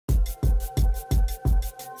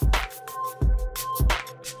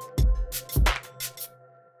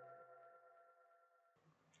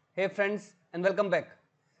Hey friends, and welcome back.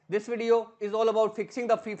 This video is all about fixing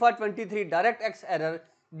the FIFA 23 DirectX error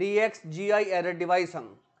DXGI error device hung.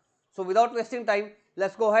 So without wasting time,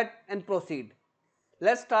 let's go ahead and proceed.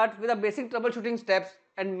 Let's start with the basic troubleshooting steps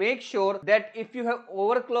and make sure that if you have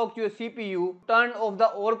overclocked your CPU, turn off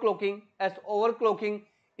the overclocking, as overclocking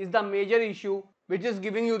is the major issue which is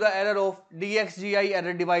giving you the error of DXGI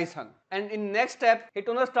error device hung. And in next step, hit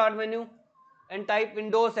on the start menu and type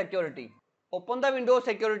Windows Security. Open the Windows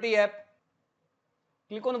Security app,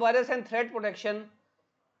 click on Virus and Threat Protection,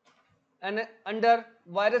 and under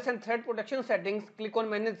Virus and Threat Protection settings, click on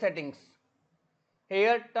Manage Settings.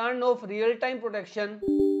 Here turn off real-time protection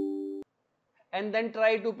and then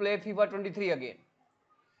try to play FIFA 23 again.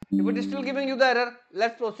 If it is still giving you the error,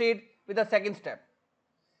 let's proceed with the second step.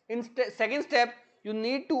 In second step, you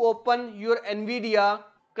need to open your nvidia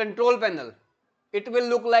control panel. It will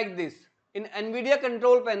look like this. In nvidia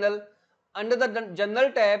control panel, under the general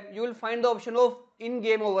tab, you will find the option of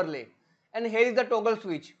in-game overlay, and here is the toggle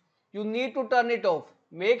switch. You need to turn it off.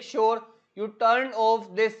 Make sure you turn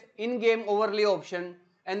off this in-game overlay option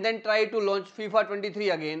and then try to launch FIFA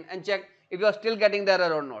 23 again and check if you are still getting the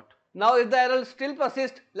error or not. Now if the error still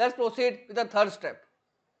persists, let's proceed with the third step.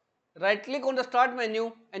 Right click on the start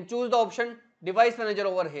menu and choose the option Device Manager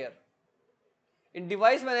over here. In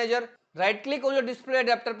Device Manager, right click on your display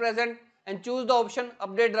adapter present and choose the option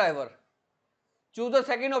Update Driver. Choose the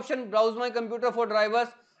second option Browse My Computer for drivers,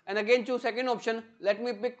 and again choose second option Let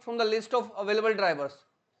me pick from the list of available drivers.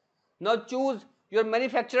 Now choose your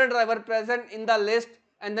manufacturer driver present in the list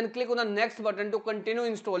and then click on the next button to continue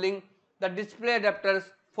installing the display adapters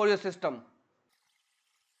for your system.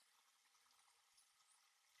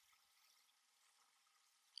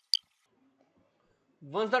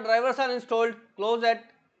 Once the drivers are installed, close it,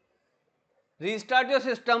 restart your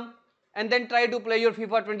system and then try to play your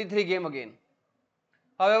FIFA 23 game again.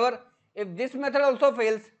 However, if this method also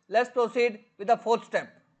fails, let's proceed with the fourth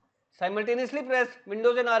step. Simultaneously press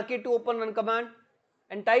Windows and R key to open run command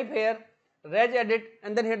and type here regedit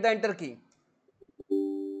and then hit the enter key.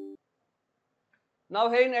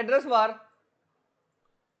 Now here in address bar,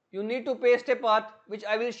 you need to paste a path which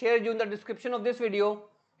I will share you in the description of this video.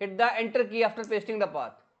 Hit the enter key after pasting the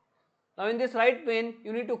path. Now in this right pane,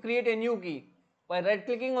 you need to create a new key by right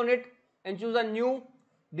clicking on it and choose a new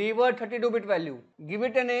dword 32-bit value. Give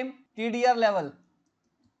it a name TDR level.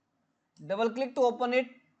 Double click to open it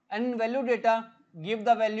and in value data give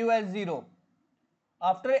the value as 0.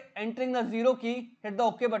 After entering the 0 key, hit the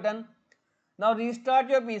OK button. Now restart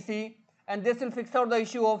your PC and this will fix out the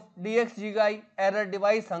issue of DXGI error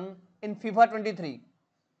device hung in FIFA 23.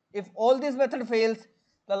 If all this method fails,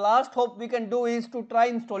 the last hope we can do is to try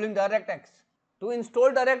installing DirectX. To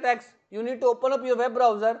install DirectX, you need to open up your web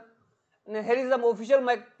browser, and here is the official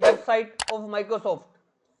website of Microsoft.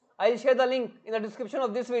 I will share the link in the description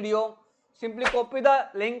of this video. Simply copy the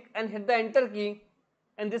link and hit the enter key,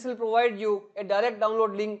 and this will provide you a direct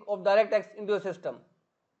download link of DirectX into your system.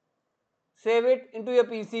 Save it into your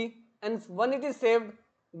PC, and when it is saved,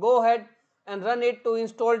 go ahead and run it to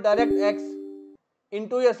install DirectX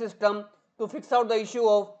into your system to fix out the issue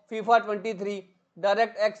of FIFA 23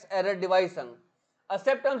 DirectX error device hung.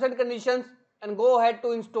 Accept terms and conditions and go ahead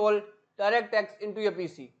to install DirectX into your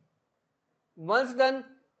PC. Once done,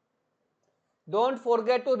 don't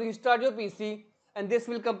forget to restart your PC and this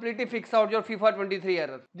will completely fix out your FIFA 23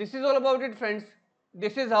 error. This is all about it, friends.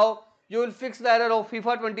 This is how you will fix the error of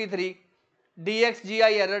FIFA 23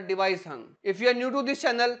 DXGI error device hung. If you are new to this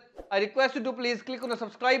channel, I request you to please click on the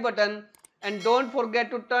subscribe button and don't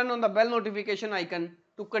forget to turn on the bell notification icon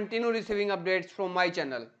to continue receiving updates from my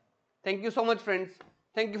channel. Thank you so much, friends.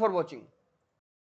 Thank you for watching.